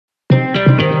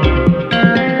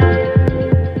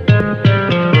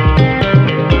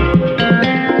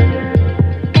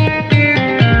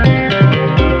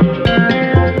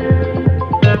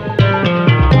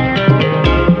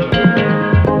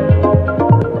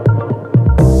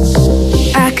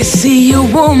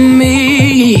want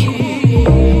me.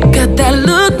 Got that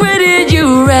look right in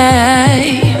your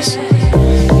eyes.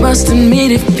 Must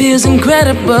admit it feels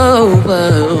incredible.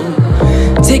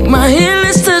 Take my hand,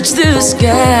 let's touch the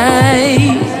sky.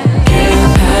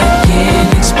 Girl, I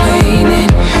can't explain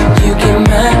it. You get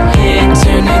my head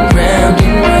turning round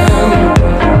and round.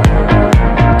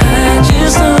 I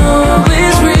just know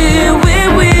it's real when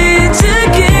we're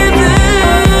together,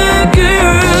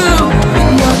 girl.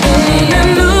 Been walking in a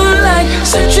new light,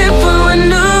 searching for a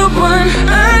new one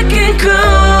I can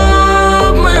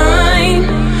call mine.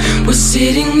 We're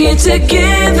sitting here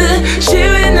together,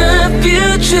 sharing our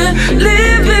future,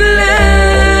 living life.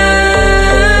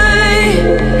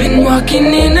 Been walking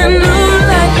in a new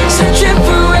light, searching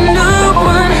for a new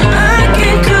one I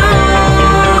can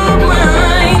call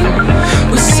mine.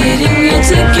 We're sitting here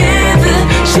together,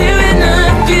 sharing our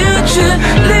future,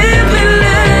 living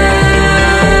life.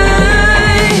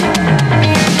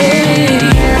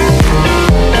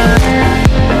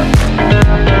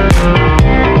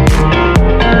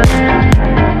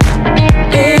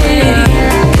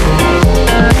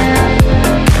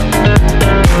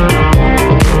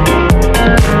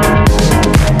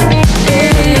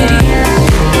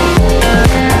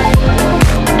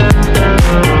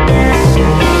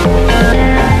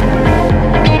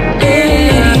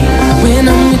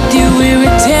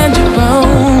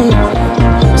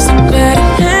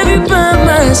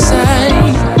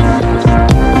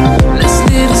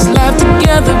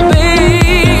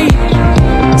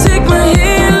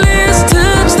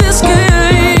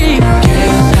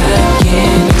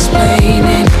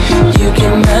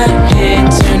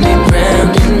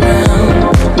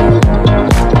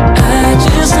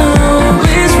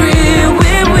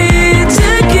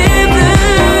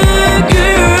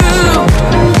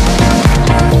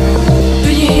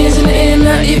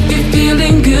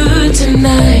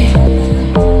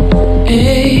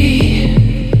 Hey.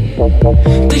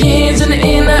 Put your hands in